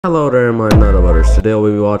Hello there, my nutbutters. Today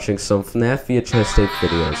we'll be watching some FNAF VHS tape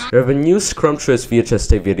videos. There have been new scrumptious VHS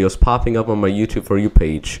tape videos popping up on my YouTube For You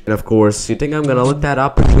page. And of course, you think I'm gonna let that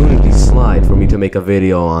opportunity slide for me to make a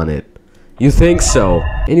video on it? You think so?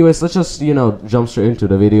 Anyways, let's just, jump straight into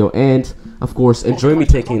the video and, of course, enjoy me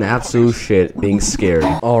taking an absolute shit being scared.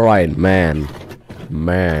 Alright, man.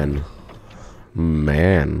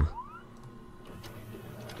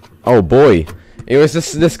 Oh boy. Anyways,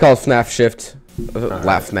 this is called FNAF Shift.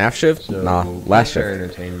 FNAF Shift? So nah, Last Shift.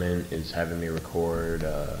 Entertainment is having me record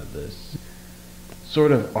this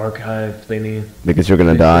sort of archive thingy. Because you're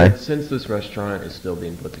gonna die. Since this restaurant is still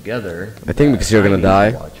being put together, I think because you're gonna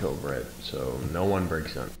die. Watch over it, so no one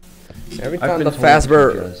breaks in. Every I've time been the told to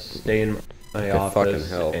Fazbear just stay in my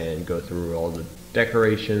office and go through all the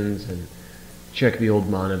decorations and check the old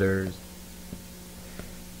monitors.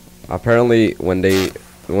 Apparently, when the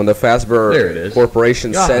Fazbear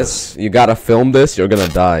Corporation says you gotta film this, you're gonna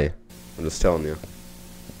die. I'm just telling you.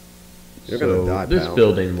 You're gonna die, this pal.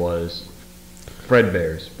 building was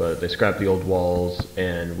Fredbear's, but they scrapped the old walls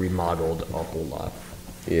and remodeled a whole lot.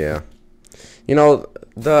 Yeah. You know,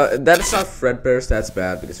 that's not Fredbear's, that's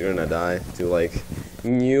bad because you're gonna die to like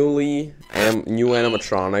new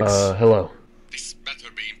animatronics. Hello. This better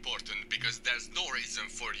be important because there's no reason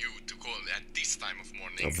for you to call at this time of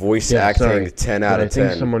morning. Voice acting, sorry, 10 out of 10. I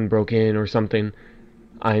think someone broke in or something.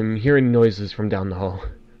 I'm hearing noises from down the hall.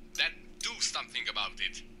 Then do something about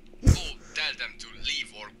it. Go tell them to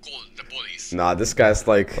leave or call the police. Nah, this guy's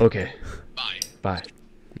like... Okay. Bye. Bye.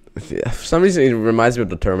 Yeah, for some reason, he reminds me of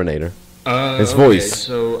the Terminator. His voice. Okay,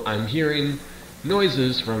 so I'm hearing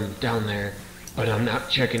noises from down there, but I'm not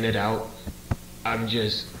checking it out. I'm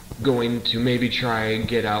just going to maybe try and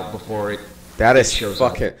get out before it That is shows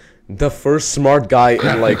fucking... up. The first smart guy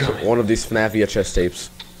Crap, in like they're coming. one of these FNAF VHS tapes.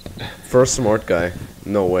 First smart guy.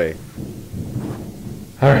 No way.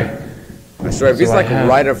 Alright. I swear, if he's like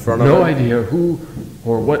right in front of him. No idea who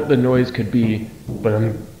or what the noise could be, but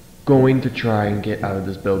I'm going to try and get out of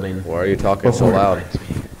this building. Why are you talking so before it loud? finds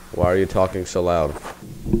me. Why are you talking so loud?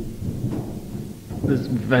 This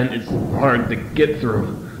vent is hard to get through.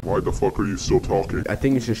 Why the fuck are you still talking? I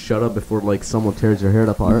think you should shut up before like someone tears your head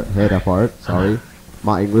apart. Sorry.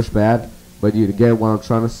 My English bad, but you get what I'm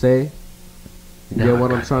trying to say? You No, get I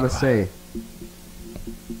what I'm got trying it. to say?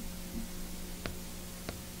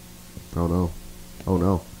 Oh no. Oh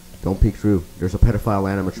no. Don't peek through. There's a pedophile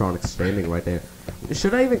animatronic standing right there.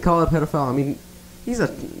 Should I even call it a pedophile? I mean, the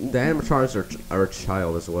animatronics are a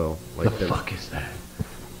child as well. Like The fuck is that?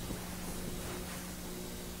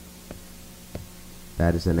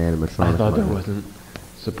 That is an animatronic. I thought there wasn't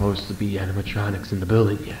supposed to be animatronics in the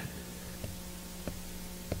building yet.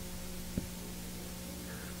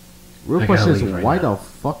 Real I question gotta is, leave right why now. the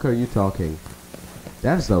fuck are you talking?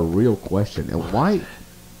 That is the real question. And why?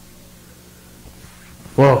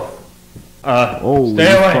 Whoa. Holy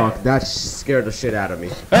Stay away. fuck, that scared the shit out of me.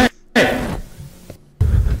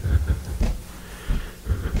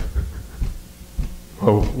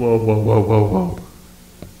 Whoa.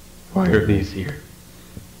 Why are these here?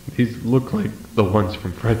 These look like the ones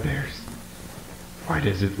from Fredbear's. Why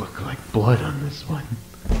does it look like blood on this one?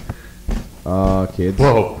 Kids.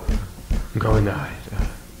 Whoa. I'm going to hide.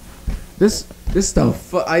 This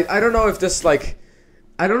stuff, I don't know if this, like,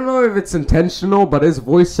 I don't know if it's intentional, but his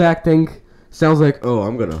voice acting sounds like, oh,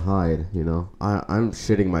 I'm gonna hide, you know? I'm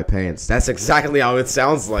shitting my pants. That's exactly how it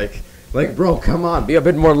sounds like. Like, bro, come on, be a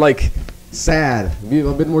bit more, like, sad. Be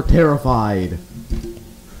a bit more terrified.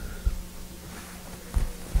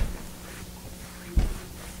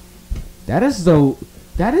 That is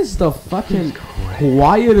the fucking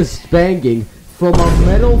quietest banging from a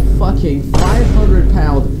metal fucking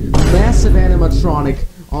 500-pound massive animatronic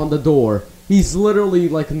on the door. He's literally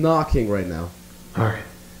like knocking right now. Alright.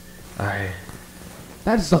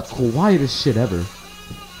 That is the quietest shit ever.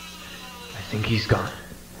 I think he's gone.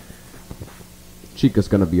 Chica's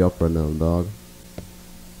gonna be up right now, dog.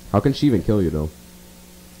 How can she even kill you though?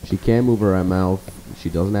 She can't move her mouth. She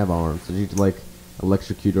doesn't have arms. So she's like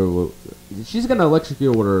electrocute her with, she's gonna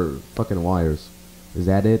electrocute her with her fucking wires. Is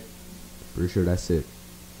that it? Pretty sure that's it.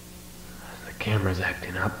 The camera's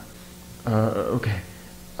acting up. Okay.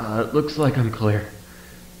 Looks like I'm clear.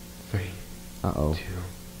 3, Uh-oh. 2,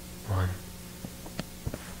 1.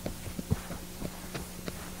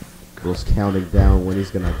 Will's counting down when he's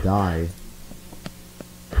gonna die.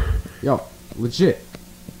 Yo, legit.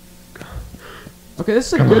 Okay, this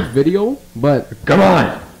is a good video, but Come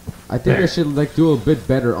on! I think I should like do a bit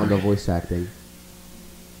better on the voice acting.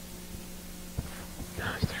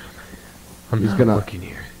 I'm He's not gonna- looking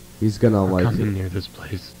here. He's gonna I'm like coming near this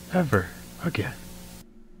place ever again.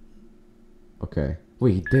 okay.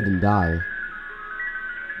 Wait, he didn't die.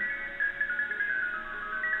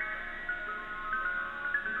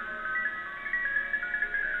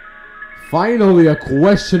 Finally, a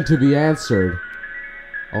question to be answered.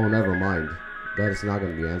 Oh, never mind. That is not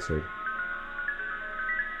going to be answered.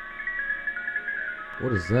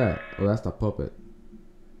 What is that? Oh, that's the puppet.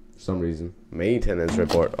 For some reason. Maintenance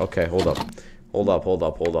report. Okay, hold up. Hold up.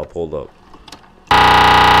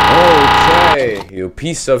 Okay, you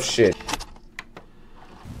piece of shit.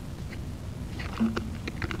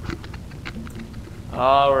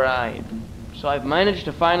 Alright. So I've managed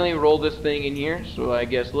to finally roll this thing in here, so I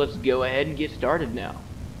guess let's go ahead and get started now.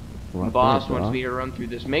 Boss wants me to run through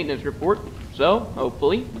this maintenance report, so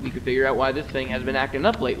hopefully we can figure out why this thing has been acting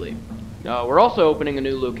up lately. We're also opening a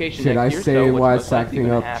new location next year, so what's most likely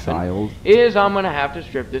going to happen is I'm going to have to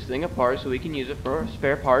strip this thing apart so we can use it for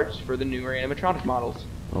spare parts for the newer animatronic models.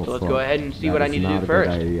 So let's go ahead and see what I need to do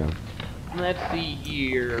first. Let's see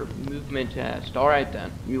here. Movement test. Alright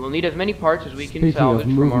then. We will need as many parts as we can salvage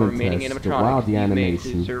from our remaining animatronics. These may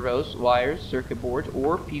include servos, wires, circuit boards,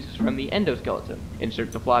 or pieces from the endoskeleton.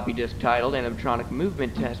 Insert the floppy disk titled Animatronic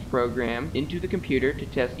Movement Test Program into the computer to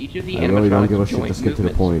test each of the animatronic joint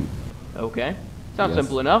movements. Okay. Sounds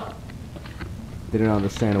simple enough. Didn't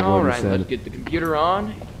understand a word you said. Alright, let's get the computer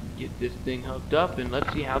on, get this thing hooked up, and let's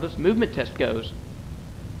see how this movement test goes.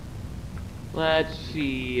 Let's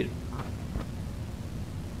see.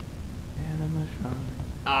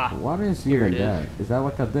 What is even that? Is that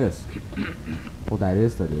like a disc? Oh, that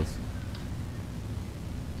is the disc.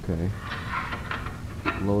 Okay.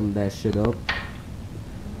 Loading that shit up.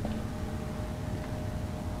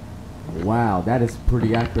 Wow, that is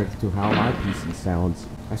pretty accurate to how my PC sounds.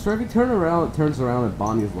 I swear if he turns around and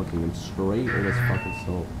Bonnie is looking him straight in his fucking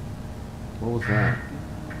soul. What was that?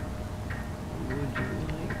 Would you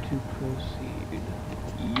like to proceed?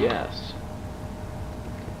 Yes.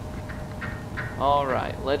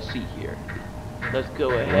 Alright, let's see here. Let's go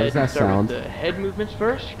ahead and start with the head movements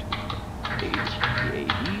first.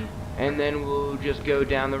 H-E-A-D. And then we'll just go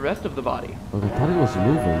down the rest of the body. Oh, I thought he was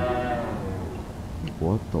moving.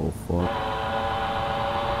 What the fuck?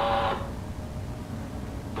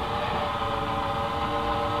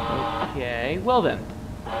 Okay, well then.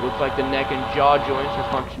 Looks like the neck and jaw joints are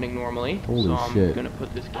functioning normally. Holy so I'm shit. gonna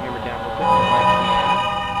put this camera down real quick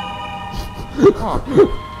if I can. Huh.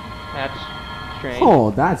 That's strange. Oh,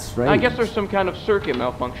 that's strange. I guess there's some kind of circuit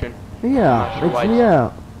malfunction. Yeah, Sure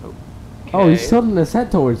yeah. Okay. Oh, he's tilting his head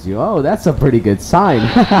towards you. Oh, that's a pretty good sign.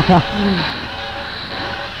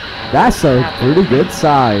 That's a pretty good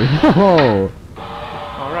sign. Oh.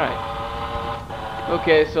 Alright.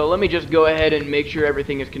 Okay, so let me just go ahead and make sure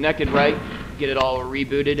everything is connected right. Get it all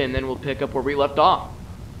rebooted, and then we'll pick up where we left off.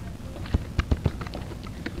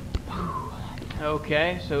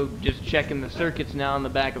 Okay, so just checking the circuits now on the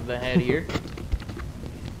back of the head here.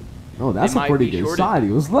 Oh, that's a pretty good sign.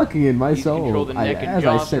 He was looking in my soul. As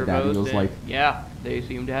I said that, he was like... Yeah, they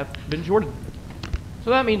seem to have been shorted. So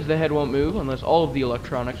that means the head won't move unless all of the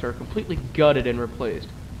electronics are completely gutted and replaced.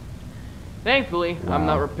 Thankfully, I'm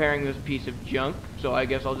not repairing this piece of junk, so I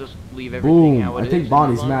guess I'll just leave everything how it is. I think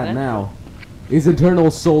Bonnie's mad now. His internal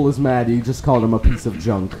soul is mad. You just called him a piece of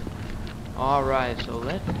junk. Alright, so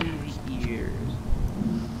let's do the ears.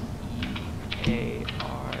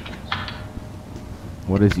 E-A-R-S.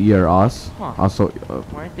 What is E-R-S? Huh. Also,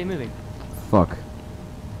 why aren't they moving? Fuck.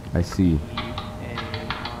 I see. E-A-R-S.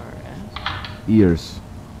 Ears.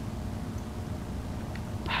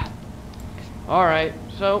 Alright,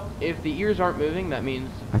 so if the ears aren't moving, that means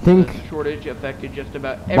the shortage affected just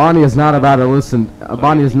about everything. Bonnie is not about to listen.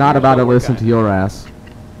 Bonnie is not about to listen to your ass.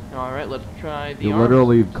 Alright, let's try the You arms.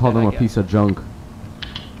 literally called him a piece of junk.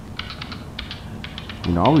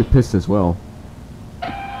 You know, I'll be pissed as well.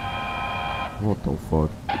 What the fuck?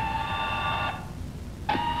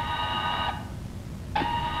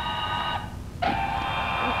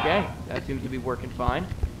 Okay, that seems to be working fine.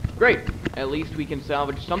 Great, at least we can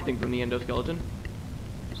salvage something from the endoskeleton.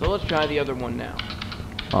 So let's try the other one now.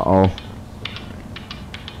 Uh-oh.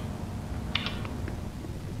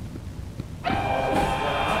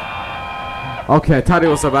 Okay, I thought he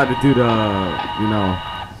was about to do the, you know,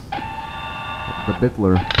 the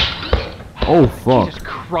Bittler. Oh, fuck. Jesus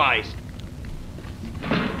Christ.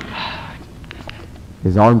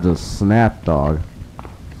 His arm just snapped, dog.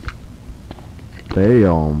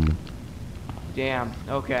 Damn. Damn,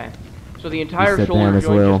 okay. So the entire shoulder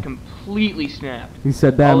joint just completely snapped. He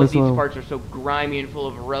said that All as well. of these parts are so grimy and full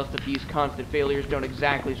of rust that these constant failures don't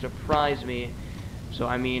exactly surprise me. So,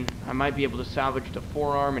 I mean, I might be able to salvage the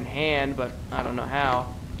forearm and hand, but I don't know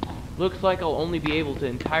how. Looks like I'll only be able to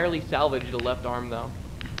entirely salvage the left arm, though.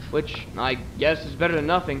 which I guess is better than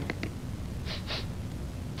nothing.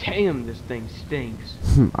 Damn, this thing stinks.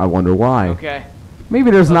 I wonder why. Okay. Maybe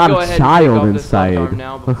there's Let's not go a ahead and take child off this left arm inside.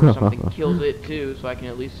 now before something kills it too, so I can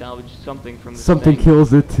at least salvage something from this Something thing.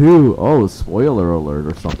 kills it too. Oh, spoiler alert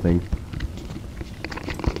or something.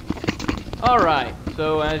 Alright,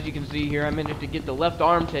 so as you can see here, I managed to get the left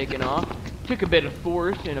arm taken off. Took a bit of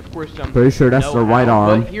force and of course some Pretty sure that's the right know-how,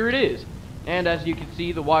 arm. But here it is. And as you can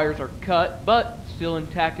see, the wires are cut, but still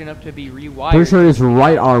intact enough to be rewired. Pretty sure his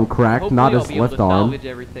right arm cracked, Hopefully not I'll his be able left to arm. salvage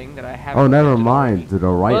everything that I haven't Oh, never protected mind. already. The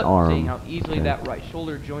right But arm. seeing how easily Okay. that right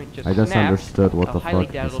shoulder joint just I just snapped, understood what I the highly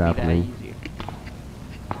fuck doubt is it'll be that happening. easy.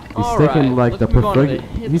 He's Alright, taking like the let's move on to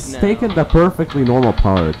perfect. hips He's now. taking the perfectly normal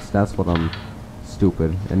parts. That's what I'm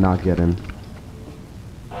stupid and not getting.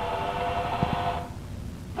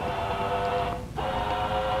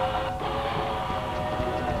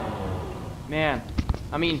 Man,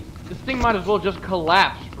 I mean, this thing might as well just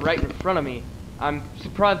collapse right in front of me. I'm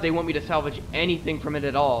surprised they want me to salvage anything from it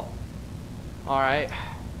at all. Alright,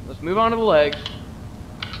 let's move on to the legs.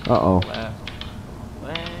 Uh-oh. Left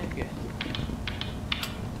leg.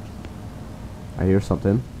 I hear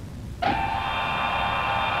something.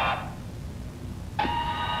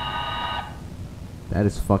 That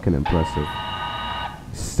is fucking impressive.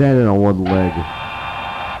 Standing on one leg.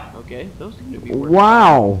 Okay, those seem to be working.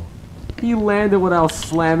 Wow! He landed without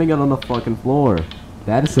slamming it on the fucking floor.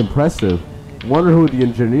 That is impressive. Wonder who the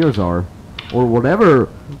engineers are. Or whatever,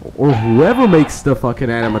 or whoever makes the fucking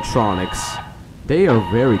animatronics. They are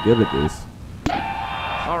very good at this.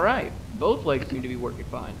 Alright, both legs seem to be working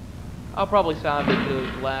fine. I'll probably salvage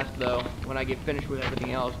those last though, when I get finished with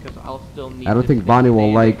everything else, because I'll still need I don't this think thing Bonnie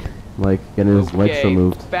will standing. like getting his legs Okay,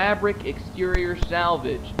 removed. fabric exterior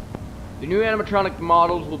salvage. The new animatronic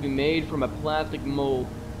models will be made from a plastic mold.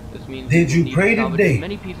 This means Did we you will need pray to salvage today? as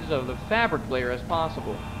many pieces of the fabric layer as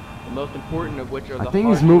possible. The most important of which are the think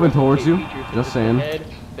he's hard moving to towards you, replicate features just such as the saying. Head,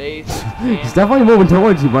 face, He's and definitely moving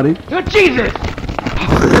towards you, buddy. oh, Jesus!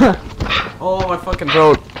 Oh, my fucking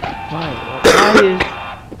throat. Why is...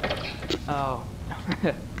 Oh.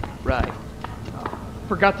 Right. Oh,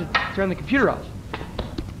 forgot to turn the computer off.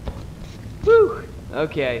 Whew.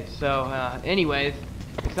 Okay, so, anyways,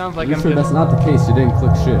 it sounds like I'm I'm sure just that's not the case. You didn't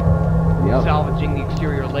click shit. Yep. salvaging the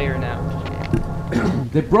exterior layer now.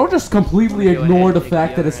 Did bro just completely Go ahead ignore and the take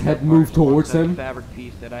fact that other his end head of moved parts towards alongside the him? fabric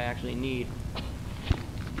piece that I actually need.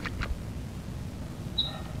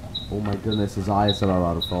 Oh my goodness, his eyes are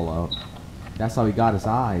about to fall out. That's how he got his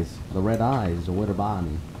eyes. The red eyes, the withered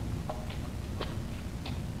Bonnie.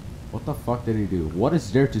 What the fuck did he do? What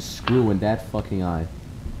is there to screw in that fucking eye?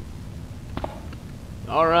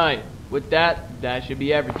 Alright, with that should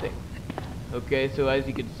be everything. Okay, so as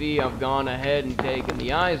you can see, I've gone ahead and taken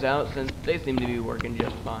the eyes out since they seem to be working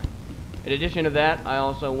just fine. In addition to that, I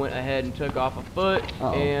also went ahead and took off a foot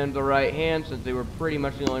and the right hand since they were pretty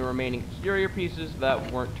much the only remaining exterior pieces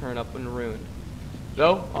that weren't torn up and ruined.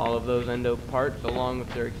 So, all of those endo parts along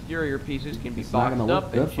with their exterior pieces can be It's not boxed gonna look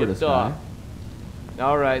up good and for this shipped off. guy.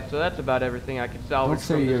 Alright, so that's about everything I can salvage Don't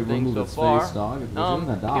say from you this thing remove so its far. face, dog. You're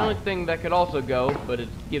gonna The die. only thing that could also go, but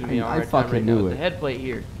it's giving me a I hard time fucking right now, knew is it. the head plate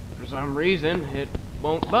here. For some reason, it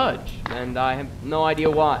won't budge, and I have no idea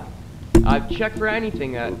why. I've checked for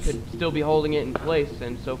anything that could still be holding it in place,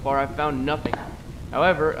 and so far I've found nothing.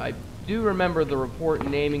 However, I do remember the report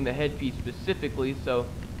naming the headpiece specifically, so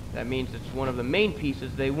that means it's one of the main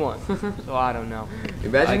pieces they want. So I don't know.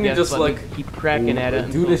 Imagine I you guess just let me like keep cracking at it do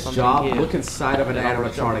until this something job, gives. look inside of an And I'll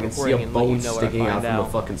restart animatronic and see a recording and let you bone know what I sticking out find from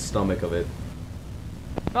the fucking stomach of it.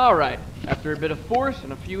 Alright, after a bit of force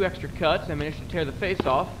and a few extra cuts, I managed to tear the face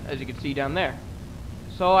off, as you can see down there.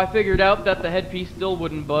 So I figured out that the headpiece still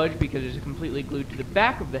wouldn't budge because it's completely glued to the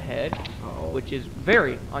back of the head, which is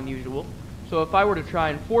very unusual. So if I were to try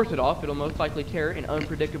and force it off, it'll most likely tear in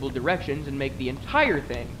unpredictable directions and make the entire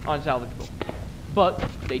thing unsalvageable. But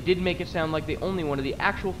they did make it sound like they only wanted the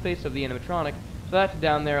actual face of the animatronic, so that's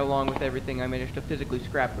down there along with everything I managed to physically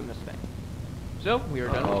scrap from this thing. So, we are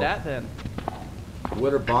done with that then.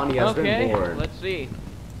 Withered Bonnie has been born. Let's see.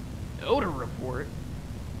 Odor report.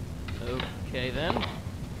 Okay then.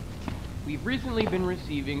 We've recently been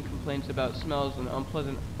receiving complaints about smells and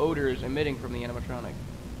unpleasant odors emitting from the animatronic.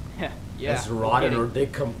 Yeah. It's rotten or These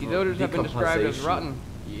odors have been described as rotten.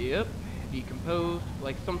 Yep. Decomposed,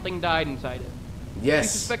 like something died inside it. We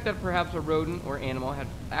Yes. suspect that perhaps a rodent or animal had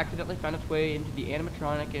accidentally found its way into the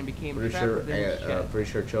animatronic and became Pretty trapped sure, within its shed.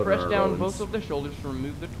 pretty sure children Press are down rodents. both of the shoulders to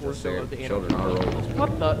remove the torso saying, of the children are animatronic. rodents.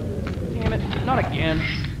 What the? Damn it, not again.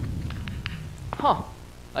 Huh.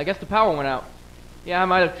 I guess the power went out. Yeah, I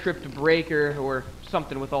might have tripped a breaker or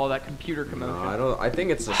something with all that computer commotion. No, I don't. I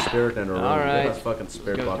think it's a spirit in a room. Alright. Get that fucking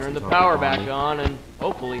spirit Let's go box turn on the top power of back Bonnie. on and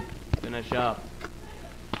hopefully finish up.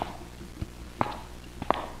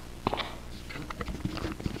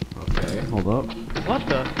 Okay, hold up. What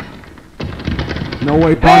the? No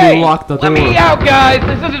way, Bonnie locked the door. Let me out, guys!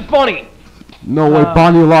 This isn't funny! No way,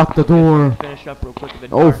 Bonnie locked the door. Finish up real quick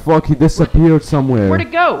with the Oh dark. fuck, he disappeared somewhere. Where'd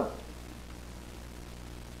it go?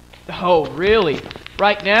 Oh, really?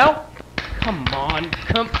 Right now? Come on,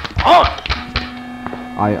 come on!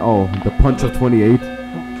 Oh, the punch of 28.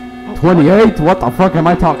 28? What the fuck am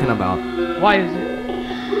I talking about? Why is it?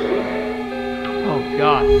 Oh,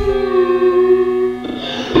 God.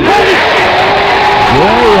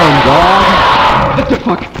 Damn, dog. What the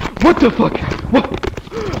fuck? What the fuck? What?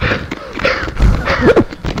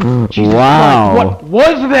 Wow. What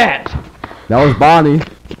was that? That was Bonnie.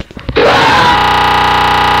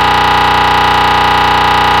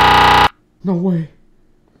 No way.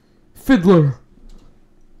 Fiddler.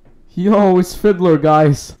 Yo, it's Fiddler,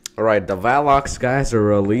 guys. Alright, the Valox guys are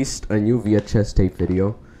released a new VHS tape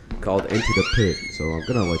video called Into the Pit. So I'm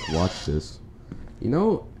gonna like watch this. You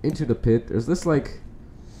know, Into the Pit, there's this like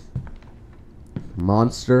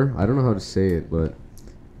monster. I don't know how to say it, but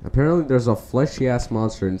apparently there's a fleshy ass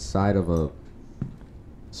monster inside of a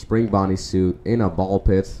Spring Bonnie suit in a ball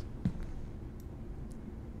pit.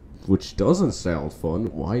 Which doesn't sound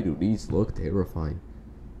fun. Why do these look terrifying?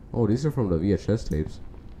 Oh, these are from the VHS tapes.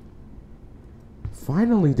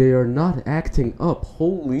 Finally, they are not acting up.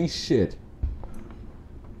 Holy shit.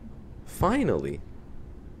 Finally.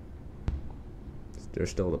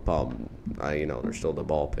 There's still the problem. You know, there's still the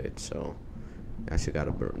ball pit, so you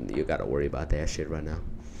gotta worry about that shit right now.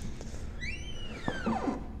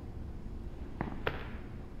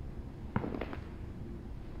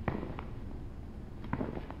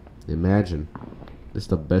 Imagine. This is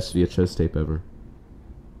the best VHS tape ever.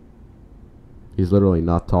 He's literally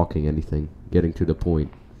not talking anything, getting to the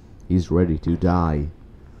point. He's ready to die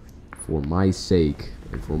for my sake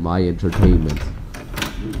and for my entertainment.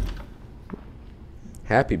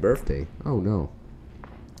 Happy birthday. Oh no.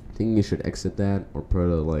 I think you should exit that or put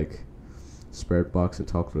a like spirit box and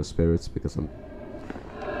talk to the spirits because I'm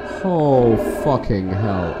oh fucking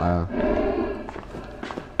hell.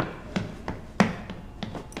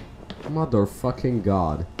 Motherfucking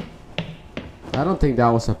god. I don't think that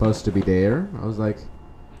was supposed to be there. I was like,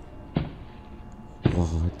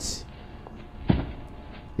 what?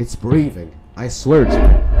 It's breathing. I swear to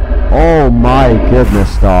you. Oh my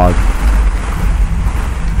goodness, dog.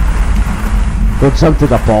 Go jump to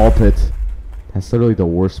the ball pit. That's literally the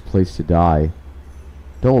worst place to die.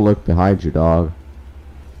 Don't look behind you, dog.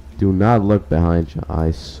 Do not look behind you.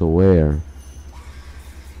 I swear.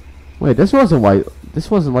 Wait, this wasn't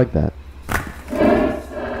like that.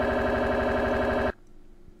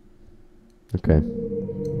 Okay.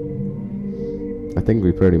 I think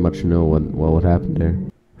we pretty much know what happened there.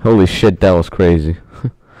 Holy shit, that was crazy.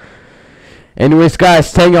 Anyways,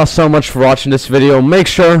 guys, thank y'all so much for watching this video. Make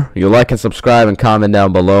sure you like and subscribe and comment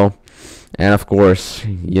down below. And of course,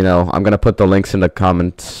 you know, I'm gonna put the links in the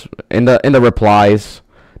comments, in the replies.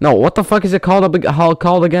 No, what the fuck is it called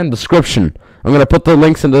again? Description. I'm gonna put the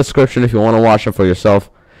links in the description if you want to watch it for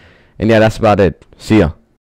yourself. And yeah, that's about it. See ya.